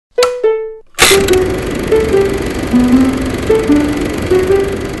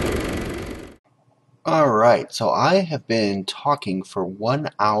Alright, so I have been talking for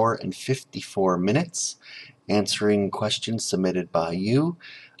 1 hour and 54 minutes, answering questions submitted by you.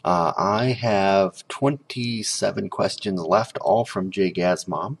 I have 27 questions left, all from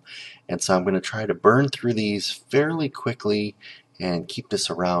jGazMom, and so I'm going to try to burn through these fairly quickly and keep this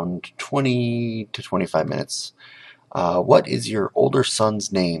around 20 to 25 minutes. What is your older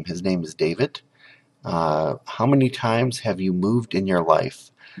son's name? His name is David. How many times have you moved in your life?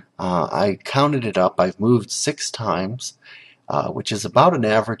 I counted it up. I've moved 6 times, which is about an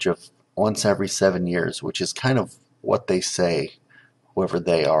average of once every 7 years, which is kind of what they say, whoever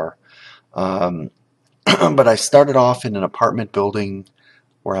they are. But I started off in an apartment building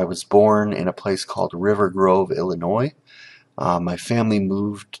where I was born in a place called River Grove, Illinois. My family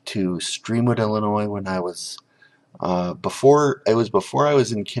moved to Streamwood, Illinois when I was before I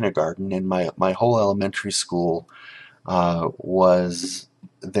was in kindergarten, and my whole elementary school was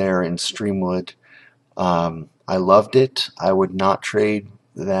there in Streamwood. I loved it. I would not trade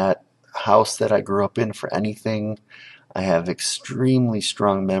that house that I grew up in for anything. I have extremely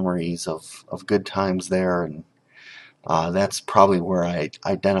strong memories of good times there, and that's probably where I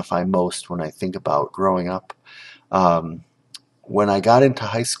identify most when I think about growing up. When I got into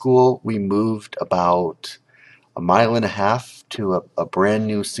high school, we moved about a mile and a half to a brand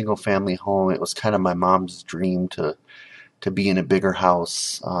new single family home. It was kind of my mom's dream to be in a bigger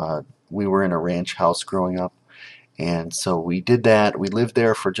house. We were in a ranch house growing up, and so we did that. We lived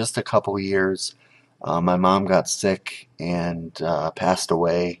there for just a couple of years. My mom got sick and passed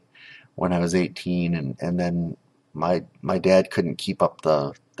away when I was 18, and then my dad couldn't keep up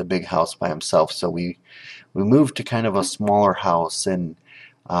the big house by himself, so we moved to kind of a smaller house, and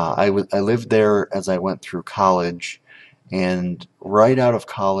I lived there as I went through college, and right out of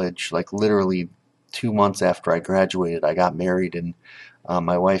college, like literally 2 months after I graduated, I got married, and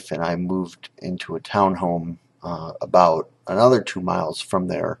my wife and I moved into a townhome about another 2 miles from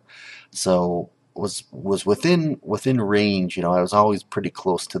there. So was within range. You know, I was always pretty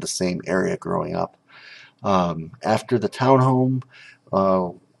close to the same area growing up. After the townhome,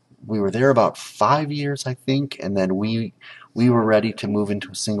 we were there about 5 years, I think, and then we were ready to move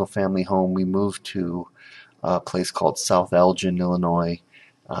into a single family home. We moved to a place called South Elgin, Illinois.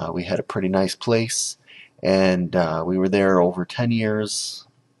 We had a pretty nice place, and we were there over 10 years.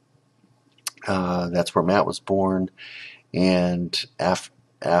 That's where Matt was born, and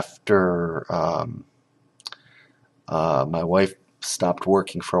after my wife stopped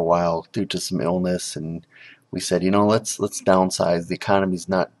working for a while due to some illness, and we said, you know, let's downsize. The economy's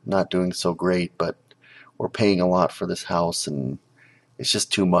not doing so great, but we're paying a lot for this house, and it's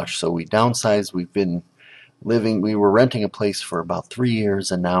just too much. So we downsized. We were renting a place for about 3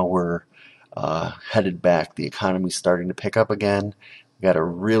 years, and now we're headed back. The economy's starting to pick up again. We got a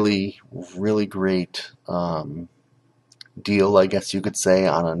really, really great deal, I guess you could say,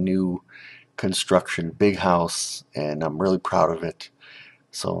 on a new construction big house, and I'm really proud of it.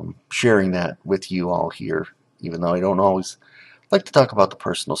 So I'm sharing that with you all here, even though I don't always like to talk about the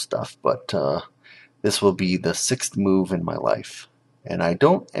personal stuff, but this will be the 6th move in my life, and I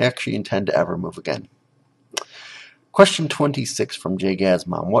don't actually intend to ever move again. Question 26 from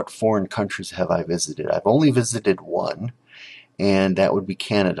jGazMom. What foreign countries have I visited? I've only visited one, and that would be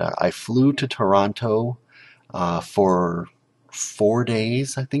Canada. I flew to Toronto for 4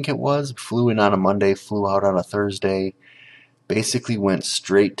 days, I think it was. Flew in on a Monday, flew out on a Thursday. Basically went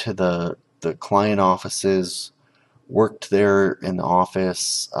straight to the client offices, worked there in the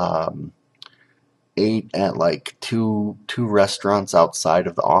office, ate at like two restaurants outside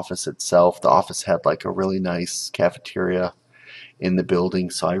of the office itself. The office had like a really nice cafeteria in the building,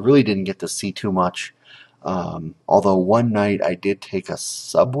 so I really didn't get to see too much. Although one night I did take a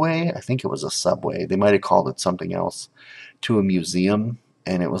subway, I think it was a subway, they might have called it something else, to a museum,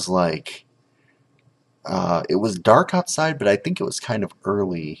 and it was like, it was dark outside, but I think it was kind of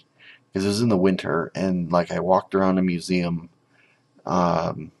early, because it was in the winter, and like I walked around a museum,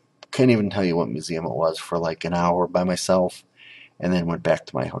 can't even tell you what museum it was, for like an hour by myself, and then went back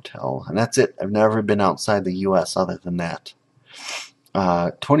to my hotel, and that's it. I've never been outside the US other than that.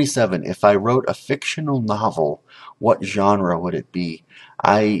 27. If I wrote a fictional novel, what genre would it be?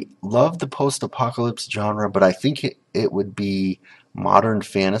 I love the post-apocalypse genre, but I think it would be modern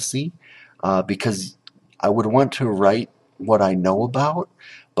fantasy, because I would want to write what I know about,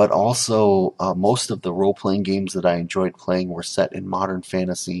 but also most of the role-playing games that I enjoyed playing were set in modern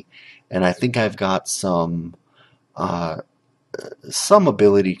fantasy, and I think I've got some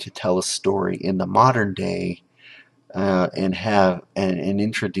ability to tell a story in the modern day and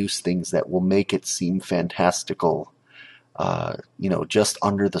introduce things that will make it seem fantastical, just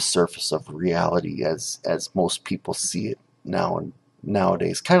under the surface of reality as most people see it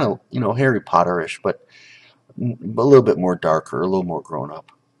nowadays. Kind of, Harry Potterish, but a little bit more darker, a little more grown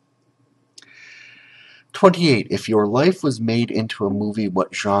up. 28. If your life was made into a movie,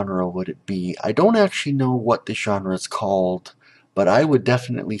 what genre would it be? I don't actually know what the genre is called, but I would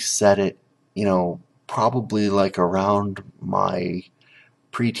definitely set it, probably like around my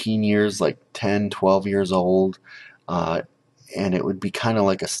preteen years, like 10, 12 years old. Uh, and it would be kind of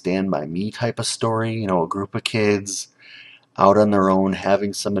like a Stand By Me type of story, a group of kids out on their own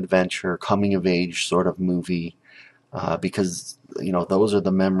having some adventure, coming of age sort of movie, because, those are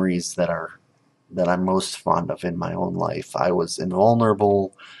the memories that I'm most fond of in my own life. I was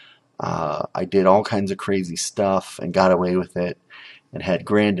invulnerable. I did all kinds of crazy stuff and got away with it and had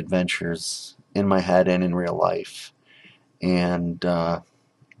grand adventures in my head and in real life. And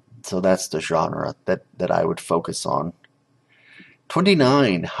so that's the genre that I would focus on.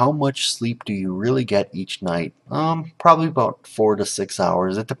 29. How much sleep do you really get each night? Probably about 4 to 6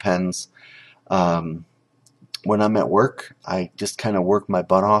 hours. It depends. Um, when I'm at work, I just kind of work my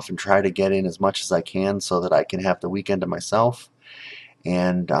butt off and try to get in as much as I can so that I can have the weekend to myself.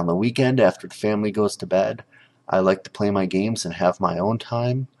 And on the weekend, after the family goes to bed, I like to play my games and have my own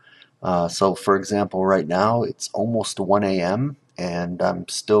time. So, for example, right now it's almost 1 a.m. and I'm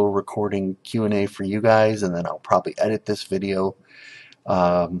still recording Q&A for you guys, and then I'll probably edit this video.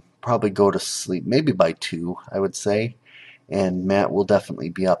 Probably go to sleep maybe by 2, I would say. And Matt will definitely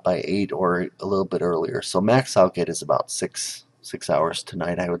be up by 8 or a little bit earlier. So max I'll get is about 6 hours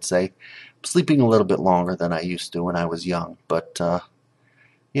tonight, I would say. I'm sleeping a little bit longer than I used to when I was young, but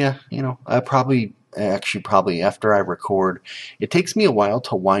yeah, I probably after I record, it takes me a while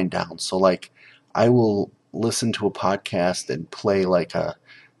to wind down. So like, I will listen to a podcast and play like a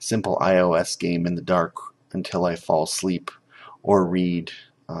simple iOS game in the dark until I fall asleep, or read.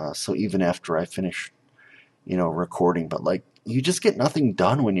 So even after I finish, recording, but like, you just get nothing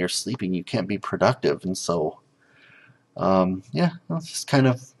done when you're sleeping. You can't be productive, and so yeah, that's just kind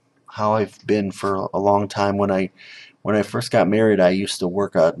of how I've been for a long time. When I first got married, I used to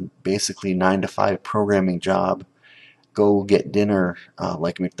work a basically 9 to 5 programming job, go get dinner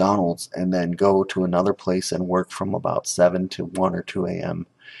like McDonald's, and then go to another place and work from about 7 to 1 or 2 a.m.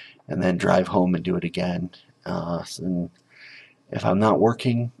 and then drive home and do it again. And if I'm not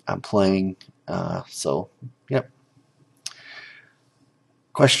working, I'm playing. So, yep.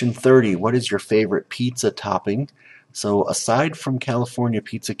 Question 30. What is your favorite pizza topping? So aside from California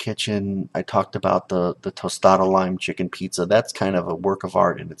Pizza Kitchen, I talked about the tostada lime chicken pizza. That's kind of a work of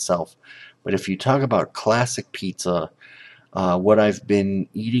art in itself. But if you talk about classic pizza, what I've been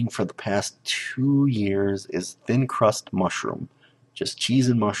eating for the past 2 years is thin crust mushroom. Just cheese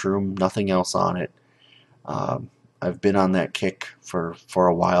and mushroom, nothing else on it. Um, I've been on that kick for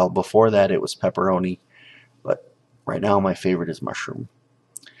a while. Before that, it was pepperoni. But right now, my favorite is mushroom.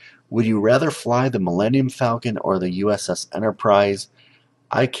 Would you rather fly the Millennium Falcon or the USS Enterprise?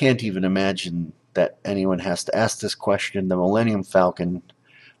 I can't even imagine that anyone has to ask this question. The Millennium Falcon,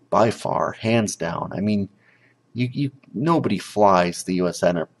 by far, hands down. I mean, nobody flies the US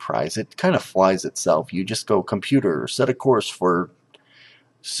Enterprise. It kind of flies itself. You just go, computer, set a course for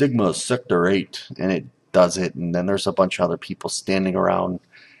Sigma Sector 8, and it does it. And then there's a bunch of other people standing around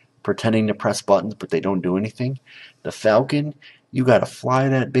pretending to press buttons, but they don't do anything. The Falcon, you got to fly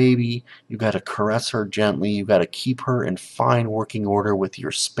that baby. You got to caress her gently. You got to keep her in fine working order with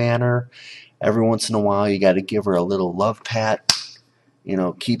your spanner. Every once in a while, you got to give her a little love pat.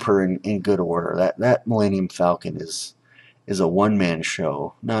 Keep her in good order. That Millennium Falcon is a one-man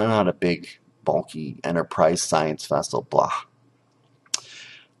show, not a big, bulky Enterprise science vessel. Blah.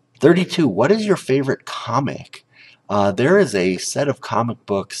 32. What is your favorite comic? There is a set of comic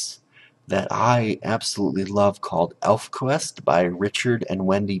books that I absolutely love called ElfQuest by Richard and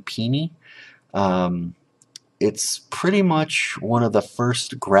Wendy Pini. Um, it's pretty much one of the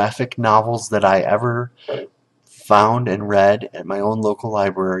first graphic novels that I ever found and read at my own local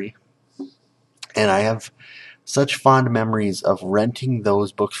library. And I have such fond memories of renting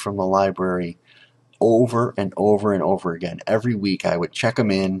those books from the library over and over and over again. Every week I would check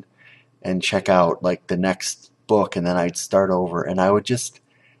them in and check out like the next book, and then I'd start over, and I would just,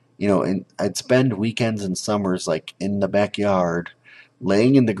 and I'd spend weekends and summers like in the backyard,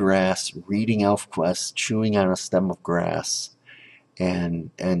 laying in the grass, reading ElfQuest, chewing on a stem of grass,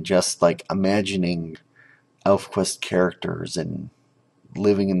 and just like imagining ElfQuest characters and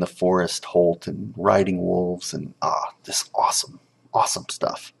living in the forest holt and riding wolves and just awesome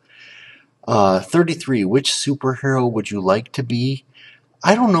stuff. 33. Which superhero would you like to be?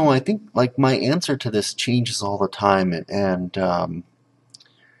 I don't know. I think like my answer to this changes all the time, and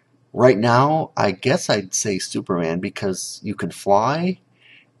right now, I guess I'd say Superman because you can fly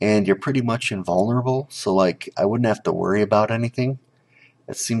and you're pretty much invulnerable. So like I wouldn't have to worry about anything.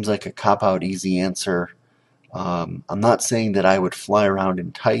 It seems like a cop-out easy answer. I'm not saying that I would fly around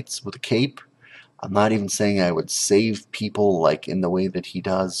in tights with a cape. I'm not even saying I would save people like in the way that he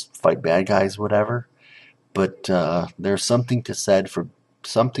does, fight bad guys, whatever. But there's something to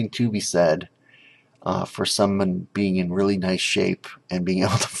be said for someone being in really nice shape and being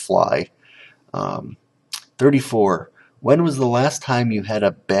able to fly. Um, 34. When was the last time you had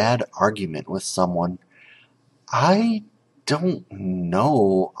a bad argument with someone? I don't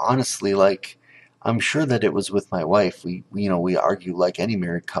know, honestly. Like, I'm sure that it was with my wife. We argue like any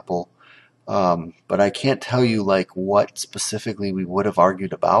married couple. But I can't tell you like what specifically we would have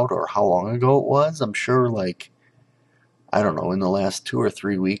argued about or how long ago it was. I'm sure like I don't know, in the last 2 or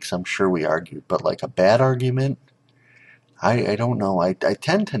 3 weeks, I'm sure we argued. But like a bad argument, I don't know. I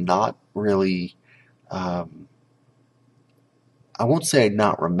tend to not really. Um, I won't say I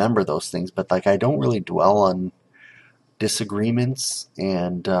not remember those things, but like I don't really dwell on disagreements,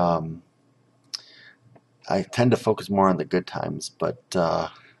 and I tend to focus more on the good times. But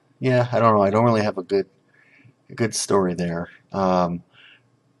yeah, I don't know. I don't really have a good story there.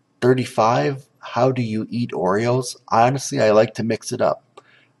 35. How do you eat Oreos? Honestly, I like to mix it up.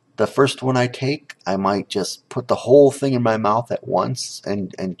 The first one I take, I might just put the whole thing in my mouth at once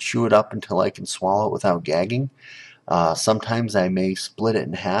and chew it up until I can swallow it without gagging. Sometimes I may split it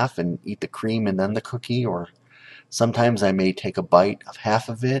in half and eat the cream and then the cookie, or sometimes I may take a bite of half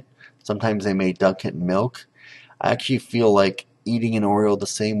of it. Sometimes I may dunk it in milk. I actually feel like eating an Oreo the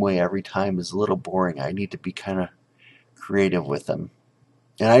same way every time is a little boring. I need to be kind of creative with them.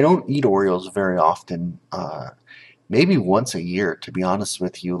 And I don't eat Oreos very often. Maybe once a year, to be honest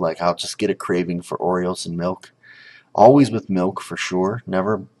with you. Like I'll just get a craving for Oreos and milk. Always with milk for sure.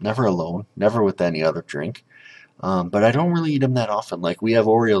 Never alone. Never with any other drink. But I don't really eat them that often. Like we have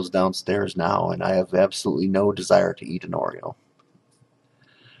Oreos downstairs now, and I have absolutely no desire to eat an Oreo.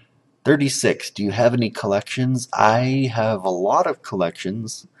 36. Do you have any collections? I have a lot of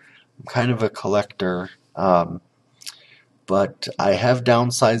collections. I'm kind of a collector. But I have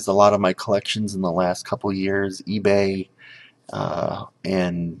downsized a lot of my collections in the last couple years. eBay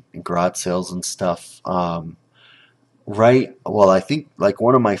and garage sales and stuff. Right. Well, I think like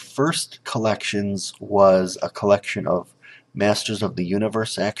one of my first collections was a collection of Masters of the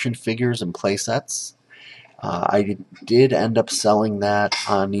Universe action figures and playsets. I did end up selling that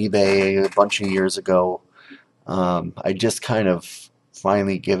on eBay a bunch of years ago. I just kind of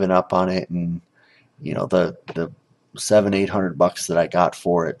finally given up on it, and the 700-800 bucks that I got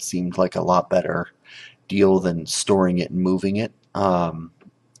for it seemed like a lot better deal than storing it and moving it.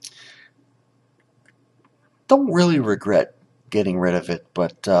 Don't really regret getting rid of it,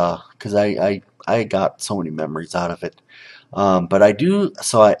 but because I got so many memories out of it. But I do.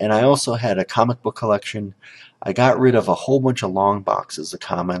 And I also had a comic book collection. I got rid of a whole bunch of long boxes of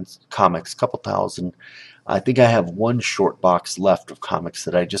comics, couple thousand. I think I have one short box left of comics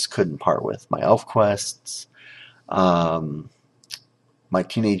that I just couldn't part with. My Elf Quests, um, my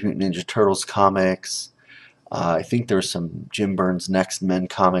Teenage Mutant Ninja Turtles comics. I think there's some Jim Byrne's Next Men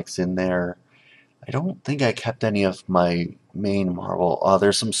comics in there. I don't think I kept any of my main Marvel.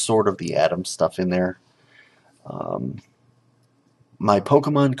 There's some Sword of the Atom stuff in there. Um, my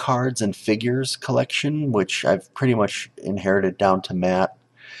Pokemon cards and figures collection, which I've pretty much inherited down to Matt.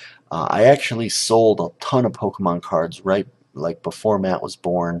 I actually sold a ton of Pokemon cards right like before Matt was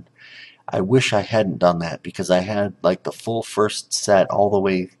born. I wish I hadn't done that because I had like the full first set all the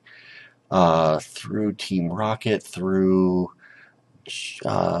way through Team Rocket, through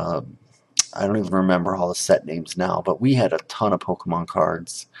uh, I don't even remember all the set names now, but we had a ton of Pokemon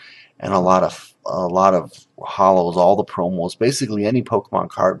cards and a lot of holos, all the promos, basically any Pokemon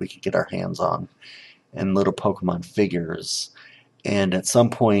card we could get our hands on, and little Pokemon figures. And at some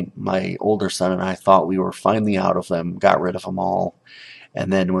point, my older son and I thought we were finally out of them, got rid of them all.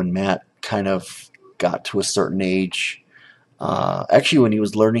 And then when Matt kind of got to a certain age, actually when he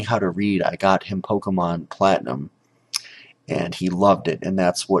was learning how to read, I got him Pokemon Platinum, and he loved it. And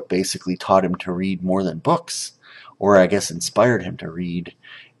that's what basically taught him to read more than books, or I guess inspired him to read.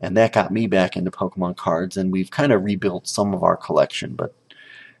 And that got me back into Pokemon cards, and we've kind of rebuilt some of our collection, but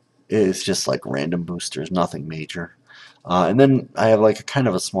it's just like random boosters, nothing major. And then I have like a kind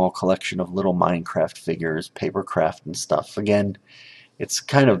of a small collection of little Minecraft figures, papercraft and stuff. Again, it's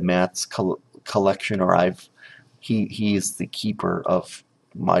kind of Matt's collection, or he's the keeper of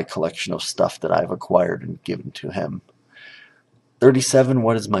my collection of stuff that I've acquired and given to him. 37,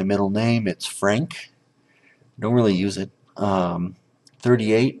 what is my middle name? It's Frank. Don't really use it.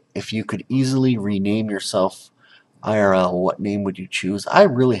 38, if you could easily rename yourself IRL, what name would you choose? I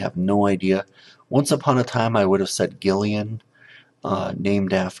really have no idea. Once upon a time, I would have said Gillian,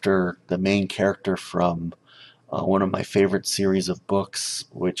 named after the main character from one of my favorite series of books,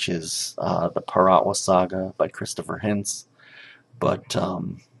 which is the Paratwa Saga by Christopher Hintz. But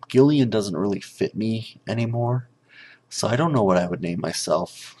Gillian doesn't really fit me anymore, so I don't know what I would name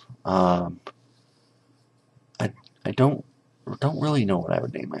myself. I I don't really know what I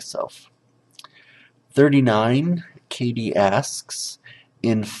would name myself. 39, Katie asks,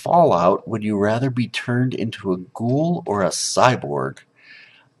 in Fallout, would you rather be turned into a ghoul or a cyborg?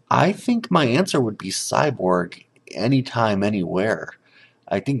 I think my answer would be cyborg anytime, anywhere.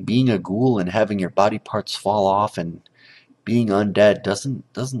 I think being a ghoul and having your body parts fall off and being undead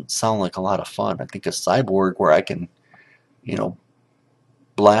doesn't sound like a lot of fun. I think a cyborg where I can, you know,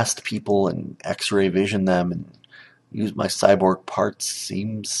 blast people and X-ray vision them and use my cyborg parts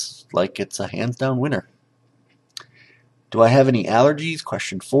seems like it's a hands down winner. Do I have any allergies?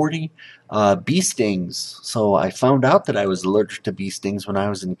 Question 40. Bee stings. So I found out that I was allergic to bee stings when I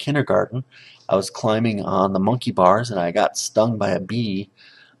was in kindergarten. I was climbing on the monkey bars and I got stung by a bee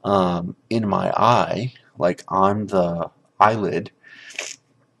in my eye, like on the eyelid,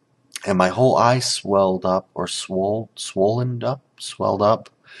 and my whole eye swelled up or swelled up.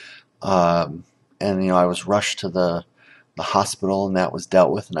 And I was rushed to the hospital and that was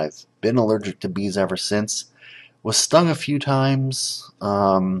dealt with, and I've been allergic to bees ever since. Was stung a few times,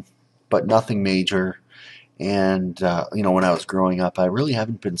 but nothing major. And when I was growing up, I really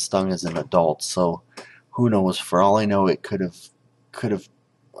haven't been stung as an adult. So who knows? For all I know, it could have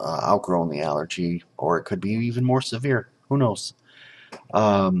outgrown the allergy, or it could be even more severe. Who knows?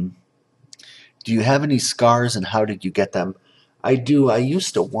 Um, do you have any scars, and how did you get them? I do. I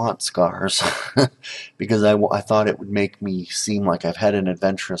used to want scars because I thought it would make me seem like I've had an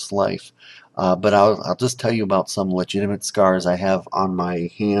adventurous life. But I'll just tell you about some legitimate scars I have on my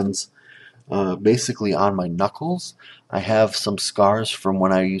hands, basically on my knuckles. I have some scars from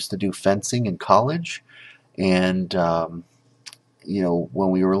when I used to do fencing in college. And,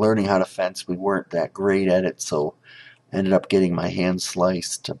 when we were learning how to fence, we weren't that great at it, so I ended up getting my hand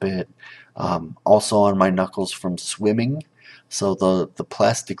sliced a bit. Also on my knuckles from swimming. So the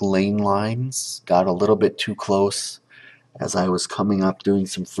plastic lane lines got a little bit too close as I was coming up doing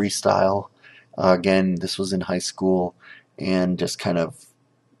some freestyle. Again, this was in high school, and just kind of,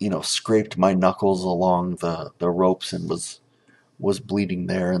 scraped my knuckles along the ropes and was bleeding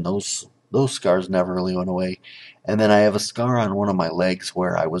there, and those scars never really went away. And then I have a scar on one of my legs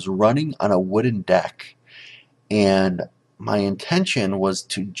where I was running on a wooden deck, and my intention was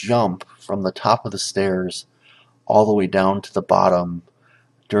to jump from the top of the stairs all the way down to the bottom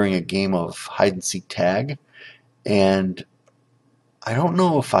during a game of hide and seek tag. And I don't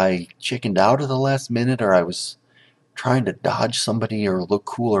know if I chickened out at the last minute or I was trying to dodge somebody or look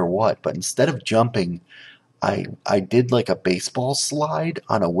cool or what, but instead of jumping, I did like a baseball slide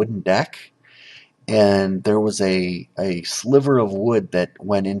on a wooden deck, and there was a sliver of wood that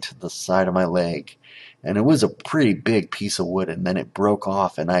went into the side of my leg, and it was a pretty big piece of wood, and then it broke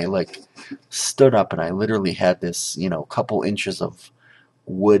off, and I like stood up, and I literally had this couple inches of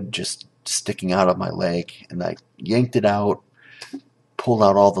wood just sticking out of my leg, and I yanked it out, pulled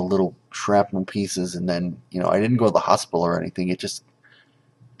out all the little shrapnel pieces, and then I didn't go to the hospital or anything. It just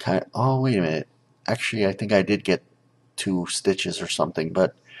kind of, oh, wait a minute, actually I think I did get 2 stitches or something,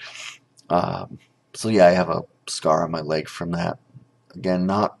 but so yeah, I have a scar on my leg from that. Again,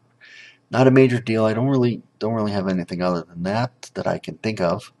 not a major deal. I don't really have anything other than that I can think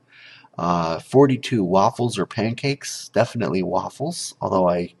of. 42, waffles or pancakes? Definitely waffles, although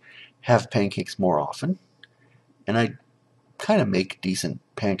I have pancakes more often, and I kind of make decent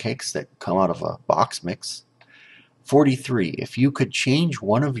pancakes that come out of a box mix. 43, if you could change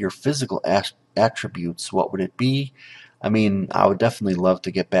one of your physical attributes, what would it be? I mean, I would definitely love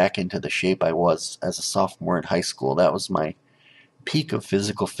to get back into the shape I was as a sophomore in high school. That was my peak of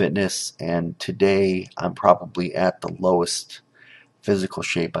physical fitness, and today I'm probably at the lowest physical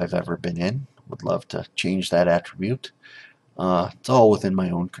shape I've ever been in. Would love to change that attribute. It's all within my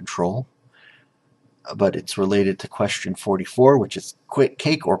own control, but it's related to question 44, which is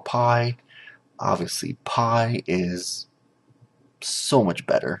cake or pie. Obviously, pie is so much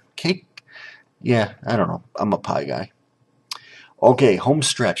better. Cake, yeah, I don't know. I'm a pie guy. Okay, home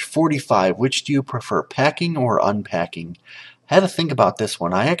stretch 45. Which do you prefer, packing or unpacking? I had to think about this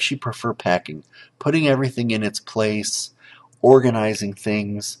one. I actually prefer packing, putting everything in its place, organizing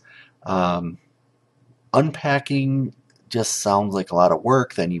things. Um, Unpacking just sounds like a lot of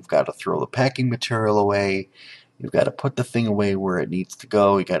work. Then you've got to throw the packing material away. You've got to put the thing away where it needs to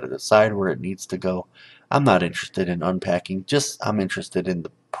go. You got to decide where it needs to go. I'm not interested in unpacking. I'm interested in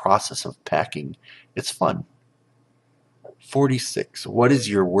the process of packing. It's fun. 46. What is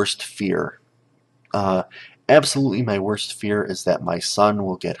your worst fear? Uh, Absolutely, my worst fear is that my son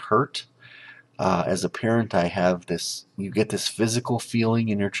will get hurt. As a parent, I have this, you get this physical feeling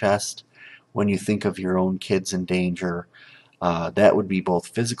in your chest when you think of your own kids in danger. That would be both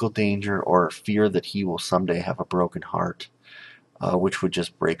physical danger or fear that he will someday have a broken heart, which would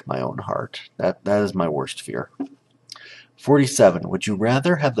just break my own heart. That is my worst fear. 47. Would you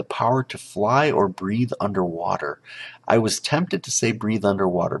rather have the power to fly or breathe underwater? I was tempted to say breathe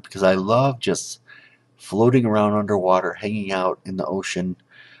underwater because I love just floating around underwater, hanging out in the ocean,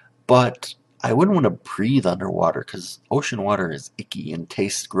 but I wouldn't want to breathe underwater because ocean water is icky and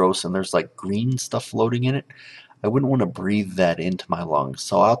tastes gross and there's like green stuff floating in it. I wouldn't want to breathe that into my lungs,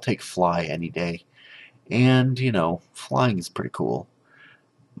 so I'll take fly any day. And, flying is pretty cool.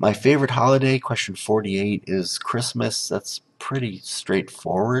 My favorite holiday, question 48, is Christmas. That's pretty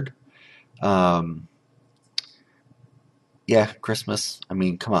straightforward. Um, yeah, Christmas. I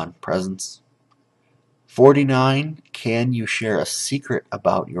mean, come on, presents. 49, can you share a secret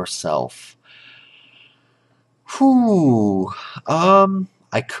about yourself? Whew.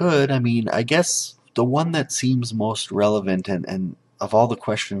 I could. I mean, I guess the one that seems most relevant and of all the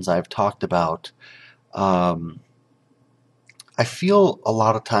questions I've talked about, um, I feel a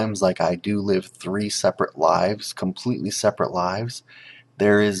lot of times like I do live three separate lives, completely separate lives.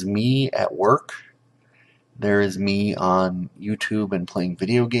 There is me at work, there is me on YouTube and playing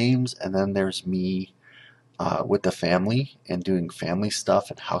video games, and then there's me with the family and doing family stuff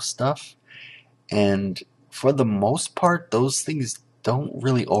and house stuff. And for the most part, those things don't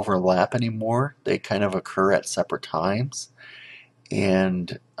really overlap anymore. They kind of occur at separate times.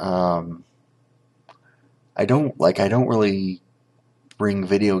 And I don't really bring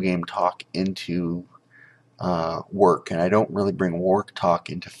video game talk into work, and I don't really bring work talk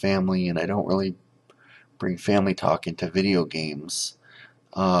into family, and I don't really bring family talk into video games.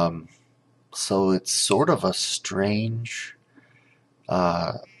 Um, so it's sort of a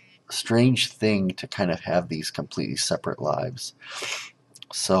uh, strange thing to kind of have these completely separate lives.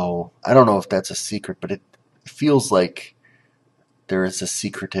 So I don't know if that's a secret, but it feels like there is a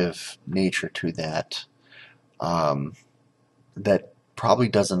secretive nature to that um, that probably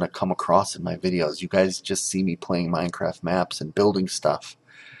doesn't come across in my videos. You guys just see me playing Minecraft maps and building stuff.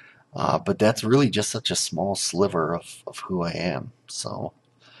 But that's really just such a small sliver of who I am. So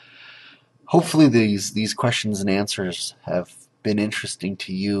hopefully these questions and answers have been interesting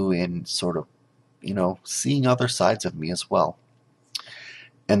to you in sort of, seeing other sides of me as well.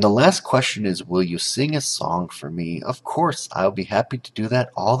 And the last question is, will you sing a song for me? Of course, I'll be happy to do that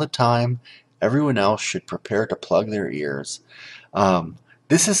all the time. Everyone else should prepare to plug their ears. Um,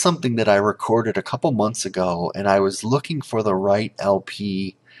 this is something that I recorded a couple months ago, and I was looking for the right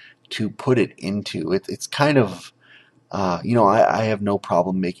LP to put it into. It's kind of, I have no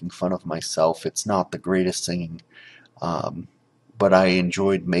problem making fun of myself. It's not the greatest singing, um, but I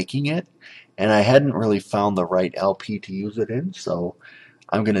enjoyed making it, and I hadn't really found the right LP to use it in, so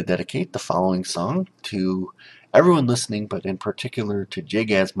I'm going to dedicate the following song to everyone listening, but in particular to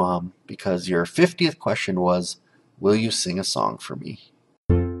jGazMom, because your 50th question was, will you sing a song for me?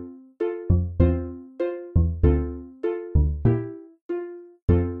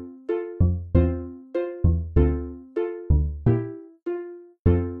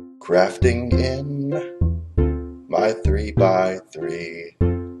 Crafting in my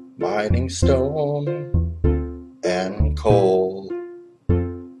 3x3, mining stone and coal,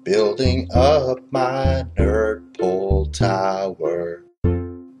 building up my nerd pole tower.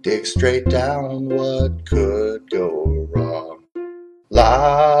 Dig straight down, what could go wrong?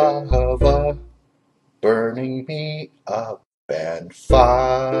 Lava burning me up, and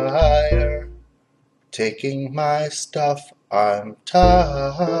fire taking my stuff. I'm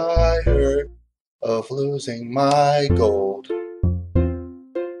tired of losing my gold.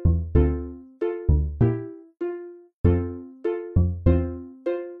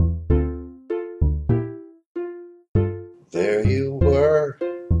 There you were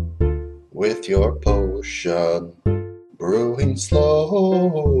with your potion, brewing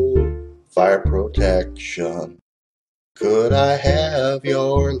slow, fire protection. Could I have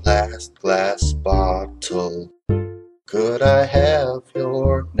your last glass bottle? Could I have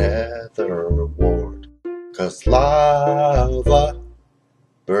your nether wart? 'Cause lava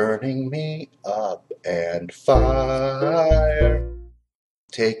burning me up and fire,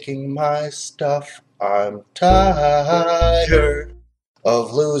 taking my stuff. I'm tired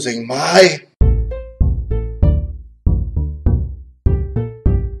of losing my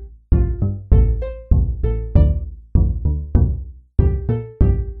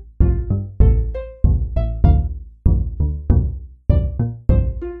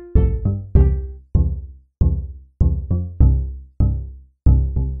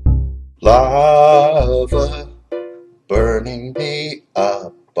lava, burning me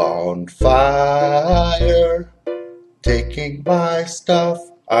up on fire, taking my stuff.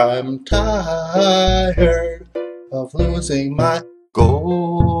 I'm tired of losing my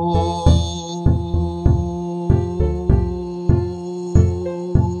gold.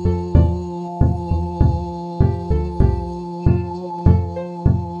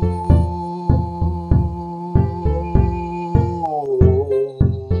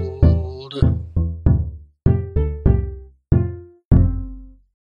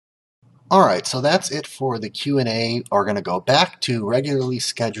 All right, so that's it for the Q&A. We're going to go back to regularly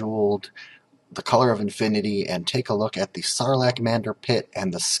scheduled The Color of Infinity and take a look at the Sarlacc Mander pit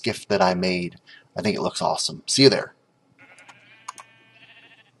and the skiff that I made. I think it looks awesome. See you there.